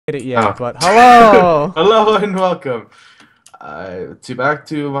hit it yet, Oh. but hello! Hello and welcome back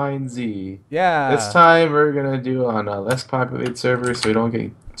to MineZ. This Yeah, time we're gonna do on a less populated server, so we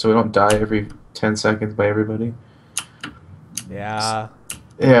don't die every 10 seconds by everybody. yeah.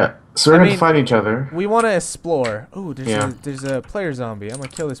 Yeah, so we're I gonna have to mean, find each other. we want to explore. Oh, Yeah. there's a player zombie. I'm gonna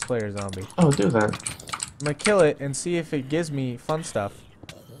kill this player zombie. Oh, do that. I'm gonna kill it and see if it gives me fun stuff.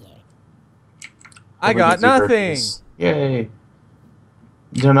 I Hope it got gives you nothing! purpose. Yay!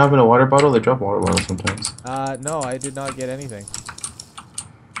 You don't have in a water bottle? They drop water bottles sometimes. No, I did not get anything.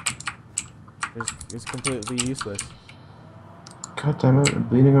 It's completely useless. God damn it, I'm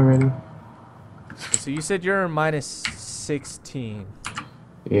bleeding already. So you said you're minus 16.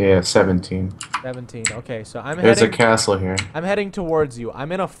 Yeah, 17. 17. Okay, so There's a castle here. I'm heading towards you.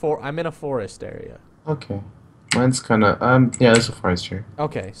 I'm in a forest area. Okay. Mine's kinda, yeah, there's a forest here.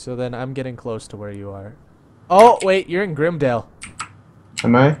 Okay, so then I'm getting close to where you are. Oh, wait, you're in Grimdale.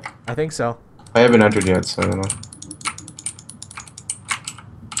 Am I? I think so. I haven't entered yet, so I don't know.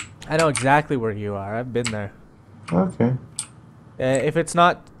 I know exactly where you are. I've been there. Okay. If it's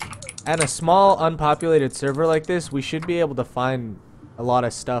not at a small, unpopulated server like this, we should be able to find a lot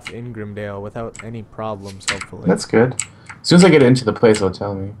of stuff in Grimdale without any problems, hopefully. That's good. As soon as I get into the place, it'll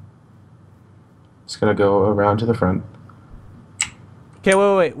tell me. Just gonna go around to the front. Okay,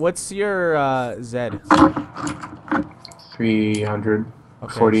 wait. What's your Z? 340.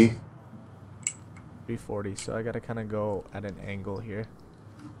 Okay. 340, so I gotta kind of go at an angle here.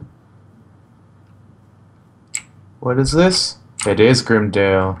 What is this? It is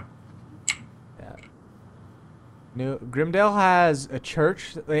Grimdale. Yeah. Grimdale has a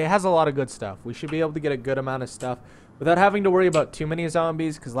church. It has a lot of good stuff. We should be able to get a good amount of stuff without having to worry about too many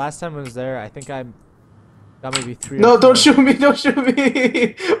zombies, because last time I was there, I think I got maybe 3 or No, 4. don't shoot me! Don't shoot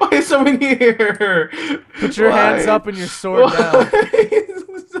me! Why is someone here? Put your hands up and your sword down. Why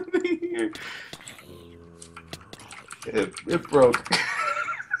is someone here? It broke.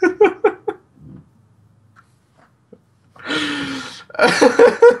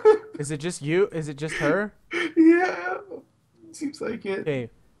 Is it just you? Is it just her? Yeah, seems like it. Okay.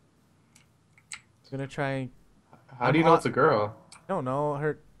 I'm gonna try and... How do you know it's a girl? I don't know.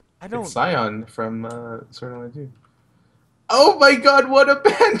 I don't... It's Scion from Sword Online 2. Oh my god, what a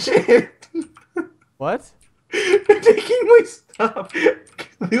bandit! What? They're taking my stuff.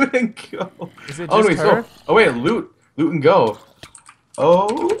 Loot and go. Is it Oh, just wait, her? oh wait, loot and go.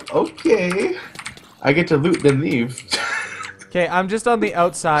 Oh, okay. I get to loot then leave. Okay, I'm just on the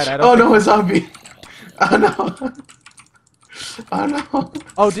outside. I don't. Oh no, a zombie. Oh no. Oh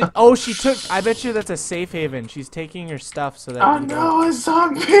no. Oh, she took. I bet you that's a safe haven. She's taking your stuff so that. Oh you no, a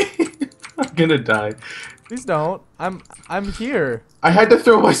zombie. I'm gonna die. Please don't. I'm here. I had to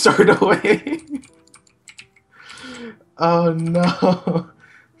throw my sword away. Oh no.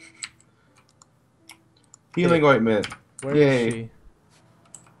 Healing ointment. Where Yay. is she?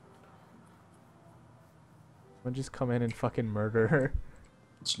 I'm just come in and fucking murder her.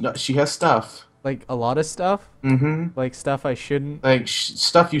 No, she has stuff. Like a lot of stuff. Mm-hmm. Like stuff I shouldn't. Like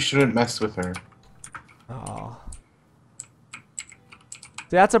stuff you shouldn't mess with her. Oh.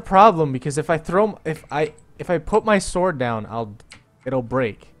 That's a problem because if I put my sword down, it'll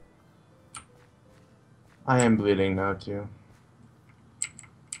break. I am bleeding now too.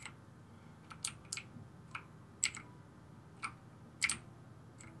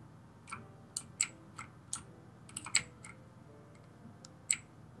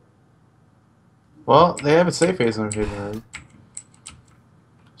 Well, they have a safe phase on here.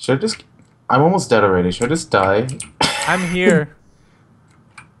 Should I just... I'm almost dead already. Should I just die? I'm here.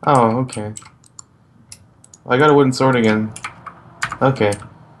 Oh, okay. I got a wooden sword again. Okay.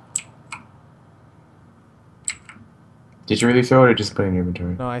 Did you really throw it or just put it in your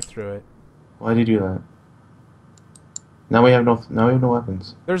inventory? No, I threw it. Why did you do that? Now we have no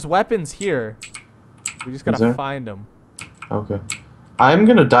weapons. There's weapons here. We just gotta find them. Okay. I'm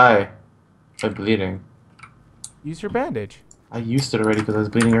gonna die by bleeding. Use your bandage. I used it already because I was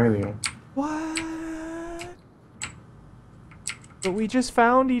bleeding earlier. What? But we just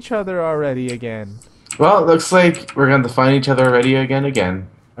found each other already again. Well, it looks like we're going to find each other already again.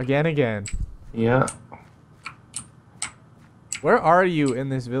 Again. Yeah. Where are you in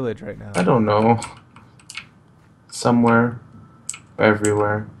this village right now? I don't know. Somewhere.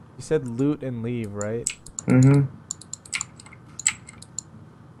 Everywhere. You said loot and leave, right? Mm-hmm.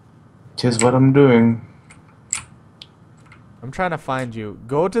 'Tis what I'm doing. I'm trying to find you.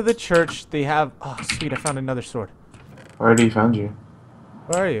 Go to the church. They have... Oh, sweet. I found another sword. Already found you.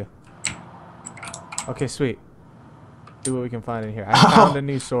 Where are you? Okay, sweet. See what we can find in here. I found a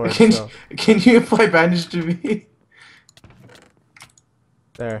new sword, Can so... you apply bandage to me?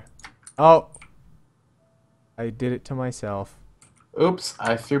 There. Oh. I did it to myself. Oops,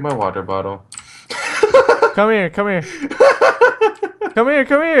 I threw my water bottle. Come here, come here. Come here,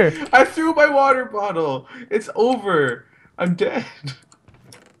 come here. I threw my water bottle. It's over. I'm dead.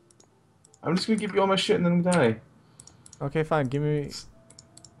 I'm just gonna give you all my shit and then die. Okay, fine. Give me...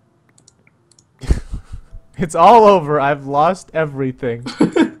 It's all over. I've lost everything.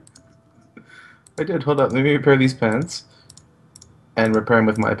 I did. Hold up. Let me repair these pants. And repair them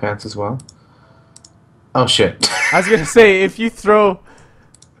with my pants as well. Oh, shit. I was gonna say, if you throw...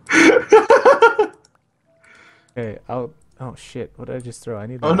 Okay, I'll... Oh, shit. What did I just throw? I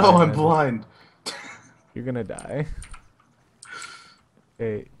need that. Oh, no, I'm blind. You're gonna die.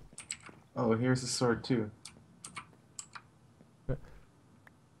 Okay. Oh, here's the sword, too. Okay,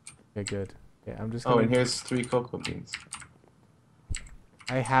 good. Yeah, I'm just Oh, gonna... and here's 3 cocoa beans.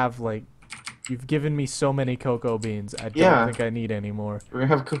 I have, like... You've given me so many cocoa beans. I don't think I need any more. We're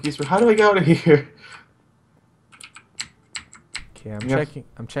gonna have cookies for... How do I get out of here? Okay,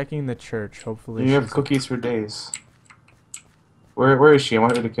 I'm checking the church. Hopefully you have cookies for days. Where is she? I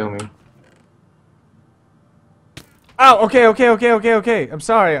want her to kill me. Oh, okay. I'm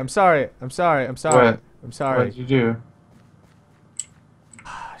sorry. What? I'm sorry. What did you do?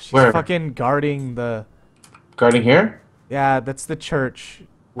 She's Where? fucking guarding the... Guarding here? Yeah, that's the church.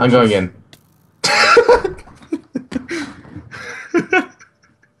 I'm going in.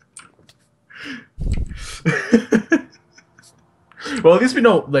 Well, at least we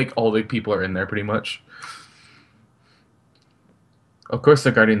know, like, all the people are in there, pretty much. Of course,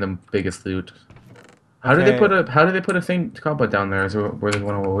 they're guarding the biggest loot. How do they put a thing combat down there? Is there, were they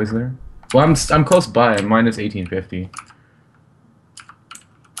one always there? Well, I'm close by. Mine is 1850.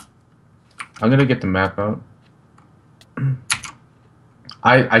 I'm gonna get the map out.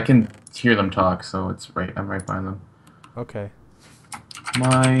 I can hear them talk, so it's right. I'm right behind them. Okay.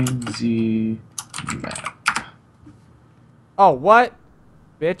 MineZ map. Oh, what?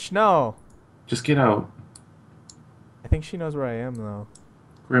 Bitch, no. Just get out. I think she knows where I am, though.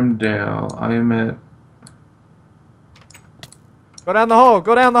 Grimdale. I am at... Go down the hole!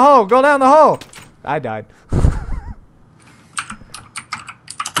 Go down the hole! Go down the hole! I died.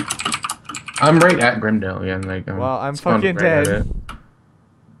 I'm right at Grimdale again. Like, well, I'm spawned fucking right at dead. it.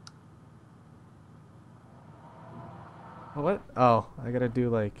 What? Oh, I gotta do,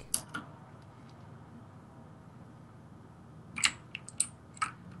 like...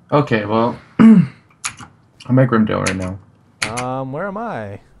 Okay, well... I'm at Grimdale right now. Where am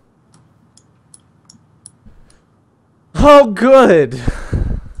I? Oh, good!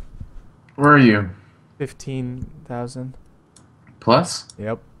 Where are you? 15,000. Plus?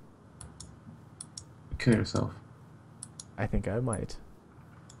 Yep. Kill yourself. I think I might.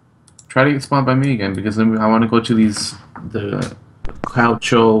 Try to get spawned by me again, because then I want to go to these... The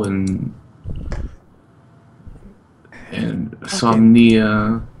Caucho and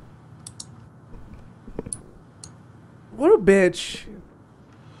Somnia. What a bitch.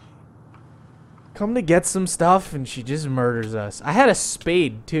 Come to get some stuff and she just murders us. I had a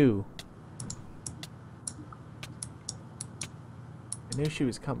spade too. I knew she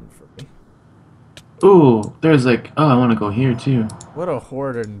was coming for me. Ooh, there's like... Oh, I want to go here too. What a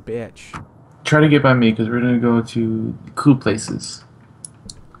hoarding bitch. Try to get by me, because we're going to go to cool places.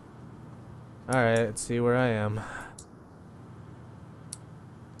 Alright, let's see where I am.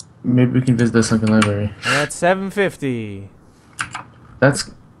 Maybe we can visit the sunken library. I'm at 750.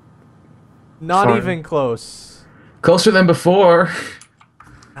 That's... Not Sorry. even close. Closer than before.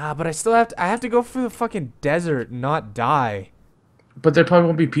 Ah, but I still have to... I have to go through the fucking desert and not die. But there probably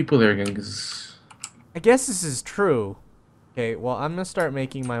won't be people there again, because... I guess this is true. Okay, well, I'm gonna start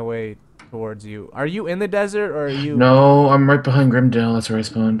making my way towards you. Are you in the desert, or are you... No, I'm right behind Grimdale. That's where I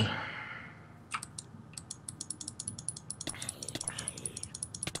spawned.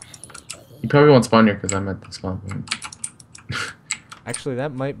 You probably won't spawn here, because I'm at the spawn point. Actually,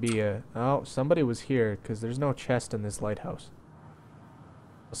 that might be a... Oh, somebody was here, because there's no chest in this lighthouse.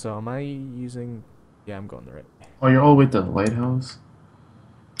 So, am I using... Yeah, I'm going the right way. Oh, you're all the way at the lighthouse?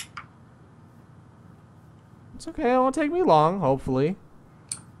 It's okay, it won't take me long, hopefully.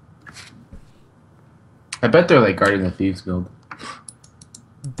 I bet they're like guarding the Thieves Guild.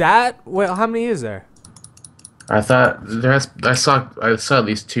 That... Well, how many is there? I thought... I saw at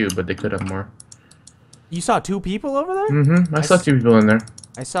least 2, but they could have more. You saw 2 people over there? Mm-hmm. I saw 2 people in there.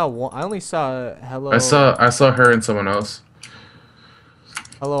 I saw one... I only saw... Hello... I saw her and someone else.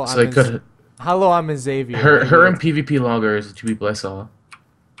 Hello, So they could... Hello, I'm Xavier. Her and PvP Logger is the 2 people I saw.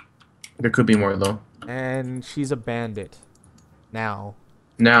 There could be more, though. And she's a bandit. Now.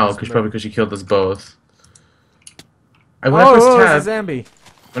 Now, probably because she killed us both. I went up Oh, this it's tab. a Zambi.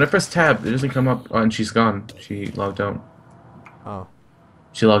 When I press tab, it doesn't come up. Oh, and she's gone. She logged out. Oh.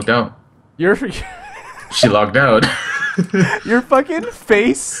 She logged out. Your She logged out. your fucking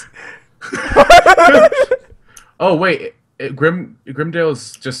face. Oh wait,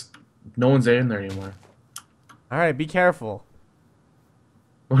 Grimdale's just no one's in there anymore. All right, be careful.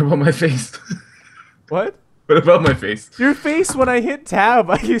 What about my face? What? What about my face? Your face when I hit tab,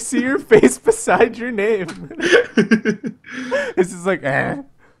 I can see your face beside your name. This is like, derp.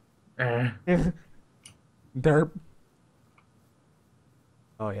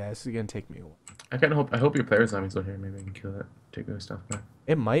 Oh yeah, this is gonna take me a while. I kind of hope. I hope your player zombies are here. Maybe I can kill it. Take their stuff back.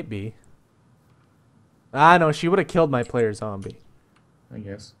 It might be. Ah, no, she would have killed my player zombie. I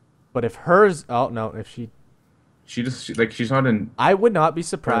guess. But if hers, oh no, if she, like she's not in. I would not be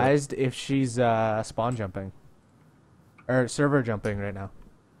surprised if she's spawn jumping or server jumping right now.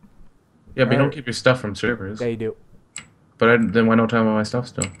 Yeah, but you don't keep your stuff from servers. They do. But then why don't I have all my stuff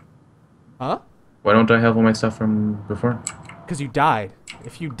still? Huh? Why don't I have all my stuff from before? Because you died.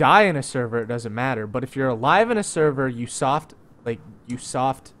 If you die in a server, it doesn't matter. But if you're alive in a server, you soft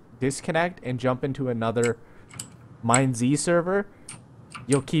disconnect and jump into another MineZ server,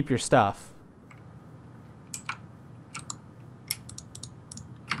 you'll keep your stuff.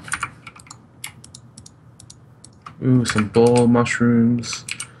 Ooh, some bull mushrooms.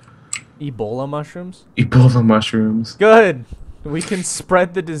 Ebola mushrooms? Ebola mushrooms. Good! We can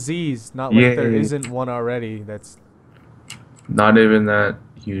spread the disease. Not like there Yay. isn't one already. That's Not even that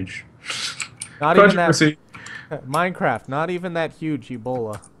huge. not even that. Controversy. Minecraft, not even that huge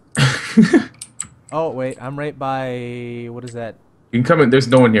Ebola. Oh, wait, I'm right by... What is that? You can come in. There's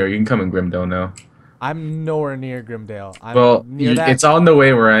no one here. You can come in Grimdale now. I'm nowhere near Grimdale. I'm Well, near that. it's on the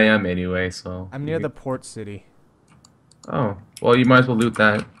way where I am anyway, so. I'm near the port city. Oh, well, you might as well loot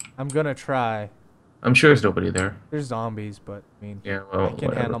that. I'm gonna try. I'm sure there's nobody there. There's zombies, but I mean, Yeah, well, I can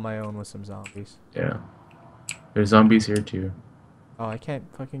whatever. handle my own with some zombies. Yeah. There's zombies here too. Oh, I can't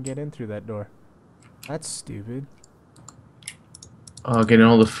fucking get in through that door. That's stupid. Oh, getting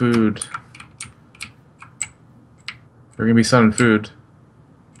all the food. We're gonna be selling food.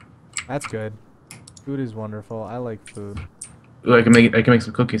 That's good. Food is wonderful. I like food. Ooh, I can make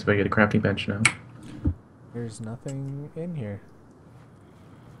some cookies, but I get a crafting bench now. There's nothing in here.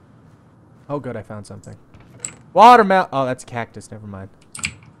 Oh, good, I found something. Watermelon. Oh, that's cactus. Never mind.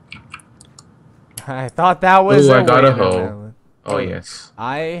 I thought that was. Ooh, I got a hoe. watermelon. Oh yes.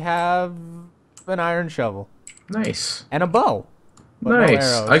 I have an iron shovel Nice. and a bow. But no Nice.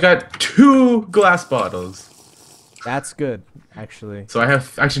 arrows. I got 2 glass bottles. That's good, actually. So I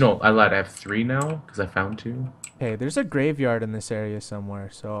have actually no, I lied. I have 3 now because I found 2. Hey, there's a graveyard in this area somewhere,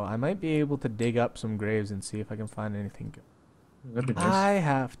 so I might be able to dig up some graves and see if I can find anything good. That'd be nice. I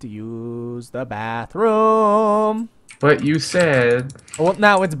have to use the bathroom. But you said. Oh, well,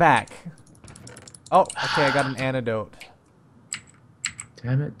 now it's back. Oh, okay, I got an antidote.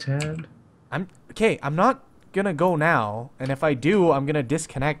 Damn it, Ted. I'm not gonna go now, and if I do, I'm gonna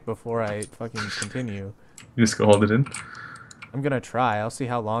disconnect before I fucking continue. You just go hold it in. I'm gonna try. I'll see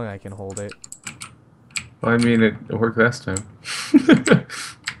how long I can hold it. Well, I mean, it worked last time.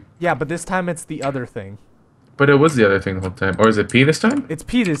 Yeah, but this time it's the other thing. But it was the other thing the whole time. Or is it P this time? It's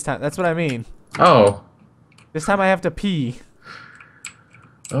pee this time. That's what I mean. Oh. This time I have to pee.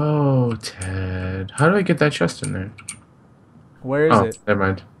 Oh, Ted. How do I get that chest in there? Where is it? Never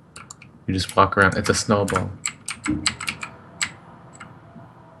mind. You just walk around. It's a snowball.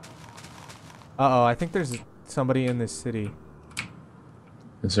 Uh-oh, I think there's somebody in this city.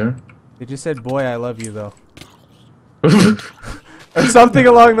 Is there? They just said, boy, I love you, though. Or something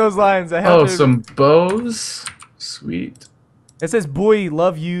along those lines. I have Oh, to... some bows? Sweet. It says, boy,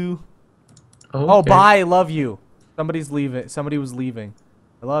 love you. Oh, Oh, okay. bye, love you. Somebody's leaving. Somebody was leaving.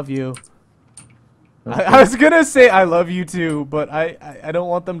 I love you. Okay. I was gonna say I love you too, but I don't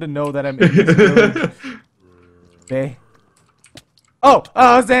want them to know that I'm in this village. Okay. Oh,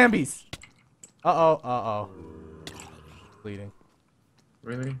 zombies. Uh-oh. Bleeding.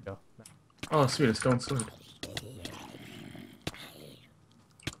 Really? Go. Oh, sweet, a stone sword.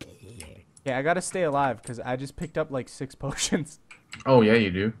 Yeah, I gotta stay alive because I just picked up like 6 potions. Oh, yeah,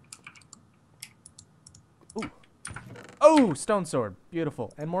 you do. Ooh. Oh, stone sword.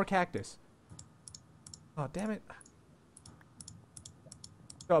 Beautiful. And more cactus. Oh, damn it.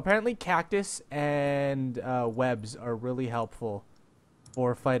 So apparently cactus and webs are really helpful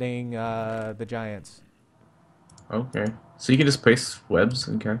for fighting the giants. Okay. So you can just place webs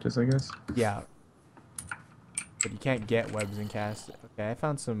and cactus, I guess? Yeah. But you can't get webs and cast. Okay, I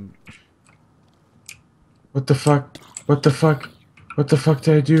found some... What the fuck? What the fuck? What the fuck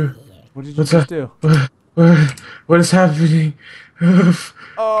did I do? What did you What's just that? do? What is happening?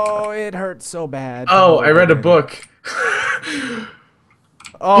 Oh, it hurts so bad. To Oh, I hold read it a in. book.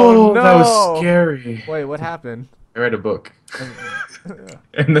 Oh Oh, that was no! scary. Wait, what happened? I read a book. Um,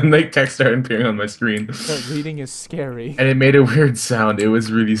 And then like text started appearing on my screen. Reading is scary. And it made a weird sound. It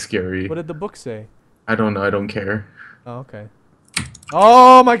was really scary. What did the book say? I don't know, I don't care. Oh, okay.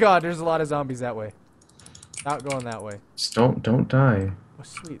 Oh my god, there's a lot of zombies that way. Not going that way. Just don't die. Oh,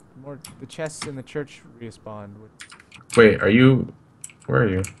 sweet. More the chests in the church respawned. Wait, are you where are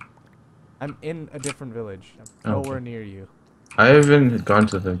you? I'm in a different village. I'm Oh, nowhere okay. near you. I haven't gone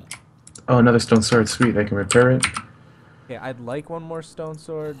to the Oh, another stone sword, sweet, I can repair it. Okay, I'd like one more stone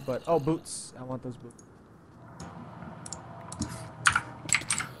sword, but oh, boots. I want those boots.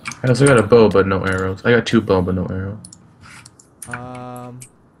 I also got a bow but no arrows. I got two bow but no arrow.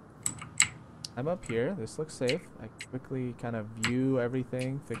 I'm up here. This looks safe. I quickly kind of view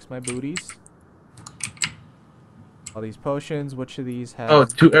everything, fix my booties. All these potions. Which of these have? Oh,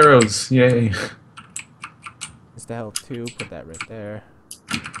 two arrows! Yay! Is the health 2? Put that right there.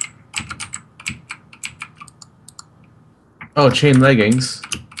 Oh, chain leggings.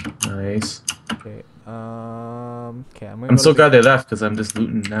 Nice. Okay. Okay. I'm gonna I'm go so to the... glad they left because I'm just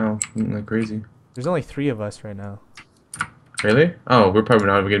looting now, looting like crazy. There's only 3 of us right now. Really? Oh, we're probably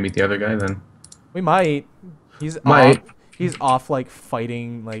not gonna meet the other guy then. We might. He's off. Might. He's off like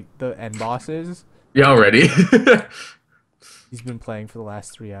fighting like the end bosses. Yeah, already. He's been playing for the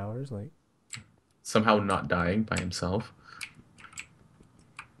last 3 hours. Like. Somehow not dying by himself.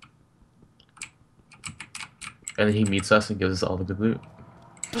 And then he meets us and gives us all the good loot.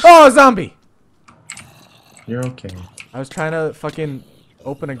 Oh, zombie! You're okay. I was trying to fucking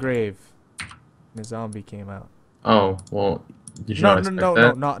open a grave, and a zombie came out. Oh, well, did you No, not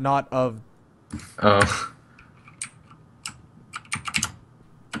expect that? not of. Oh.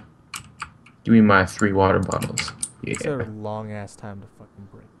 Give me my 3 water bottles. It's Yeah. a long ass time to fucking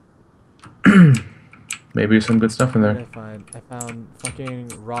break. Maybe there's some good stuff in What there. did I find? I found fucking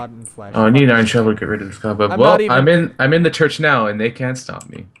rotten flesh. Oh, I need Fuck an iron this. shovel to get rid of this cobweb. I'm Well, not even- I'm in the church now, and they can't stop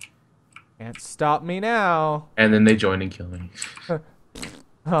me. Can't stop me now. And then they join and kill me.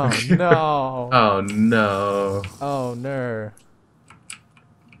 Oh no. Oh no. Oh no.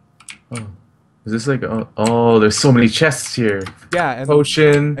 Oh. Is this like oh, there's so many chests here. Yeah, and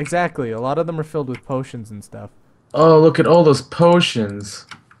Potion. exactly. A lot of them are filled with potions and stuff. Oh, look at all those potions.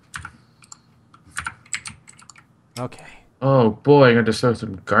 Okay. Oh boy, I got to throw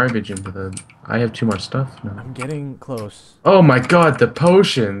some garbage into the. I have too much stuff now. I'm getting close. Oh my god, the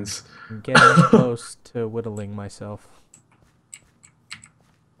potions. I'm getting close to whittling myself.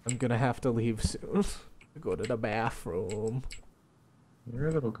 I'm gonna have to leave soon. Go to the bathroom. You're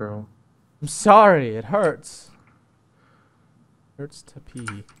a little girl. I'm sorry, it hurts. Hurts to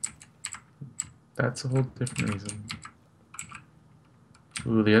pee. That's a whole different reason.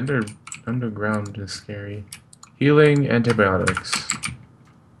 Ooh, the underground is scary. Healing antibiotics.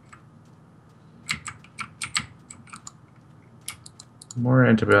 More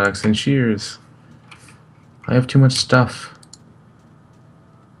antibiotics and shears. I have too much stuff.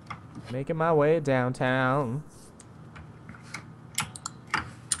 Making my way downtown.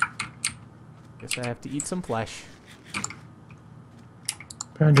 Guess I have to eat some flesh.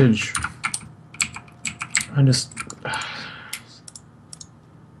 Bandage. I just.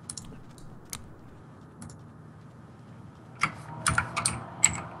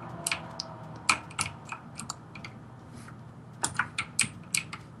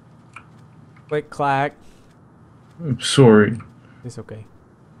 Click clack. I'm sorry. It's okay.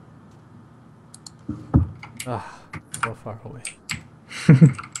 Ah, so far away.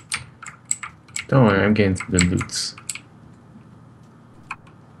 Don't worry, I'm getting some good loots.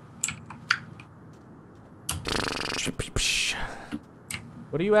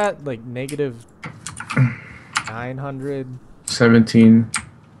 What are you at? Like negative 900? 17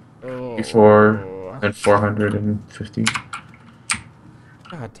 Oh. before and 450.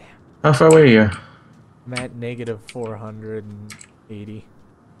 God damn. How far away are you? I'm at negative 480.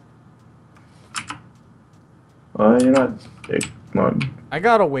 Oh, you're not big. Come on. I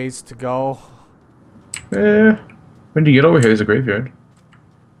got a ways to go. When do you get over here? There's a graveyard.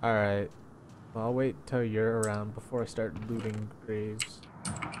 Alright. Well, I'll wait till you're around before I start looting graves.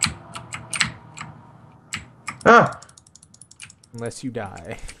 Ah! Unless you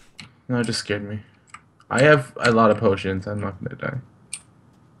die. No, it just scared me. I have a lot of potions. I'm not gonna die.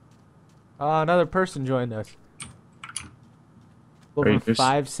 Another person joined us. you Over just-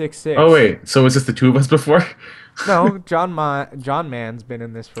 566. Oh wait, so was this the two of us before? No, John Man's been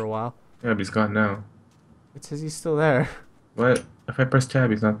in this for a while. Yeah, but he's gone now. It says he's still there. What? If I press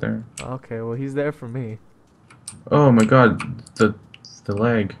tab, he's not there. Okay, well he's there for me. Oh my god, the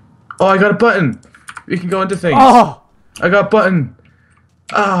lag. Oh, I got a button. We can go into things. Oh! I got a button.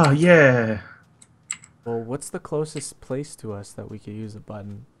 Ah, yeah. Well, what's the closest place to us that we could use a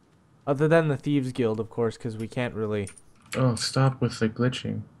button? Other than the Thieves Guild, of course, because we can't really... Oh, stop with the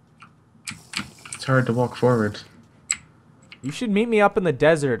glitching. It's hard to walk forward. You should meet me up in the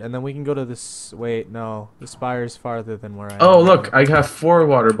desert, and then we can go to this... Wait, no. The spire's farther than where I am. Oh, look, I have 4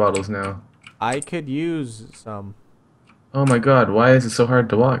 water bottles now. I could use some. Oh my god, why is it so hard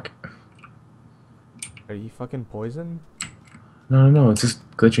to walk? Are you fucking poisoned? No, it's just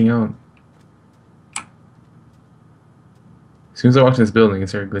glitching out. As soon as I walked in this building, it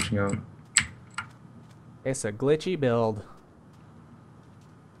started glitching out. It's a glitchy build.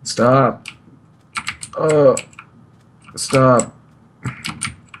 Stop. Oh. Stop.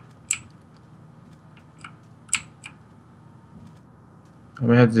 I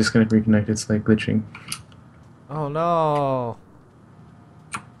might have to disconnect, reconnect. It's like glitching. Oh no.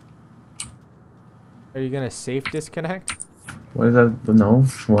 Are you gonna safe disconnect? What is that? No.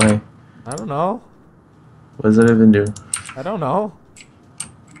 Why? I don't know. What does that even do? I don't know.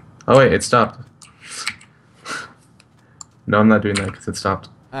 Oh wait, it stopped. No, I'm not doing that because it stopped.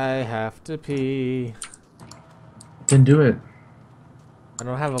 I have to pee. Then do it. I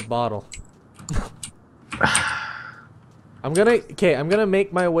don't have a bottle. I'm gonna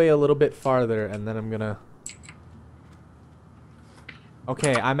make my way a little bit farther, and then I'm gonna...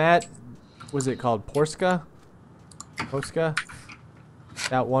 Okay, I'm at... What's it called? Porska? Porska?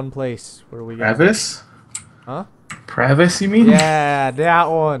 That one place where we... Pravis? Huh? Pravis, you mean? Yeah, that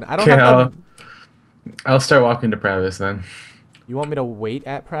one. I don't Okay, have I'll start walking to Pravis then. You want me to wait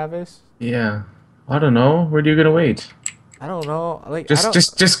at Pravis? Yeah. I don't know. Where are you gonna wait? I don't know. Like,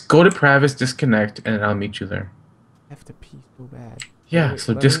 Just go to Pravis, disconnect, and I'll meet you there. I have to pee so bad. Yeah,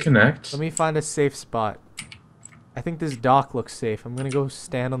 so disconnect. Let me find a safe spot. I think this dock looks safe. I'm gonna go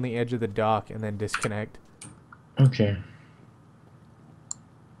stand on the edge of the dock and then disconnect. Okay.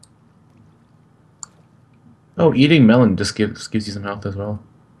 Oh, eating melon just gives you some health as well.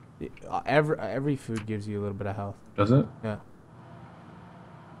 Every food gives you a little bit of health. Does it? Yeah.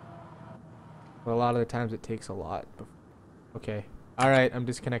 But a lot of the times it takes a lot. Okay. Alright, I'm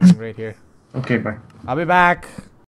disconnecting right here. Okay, bye. I'll be back.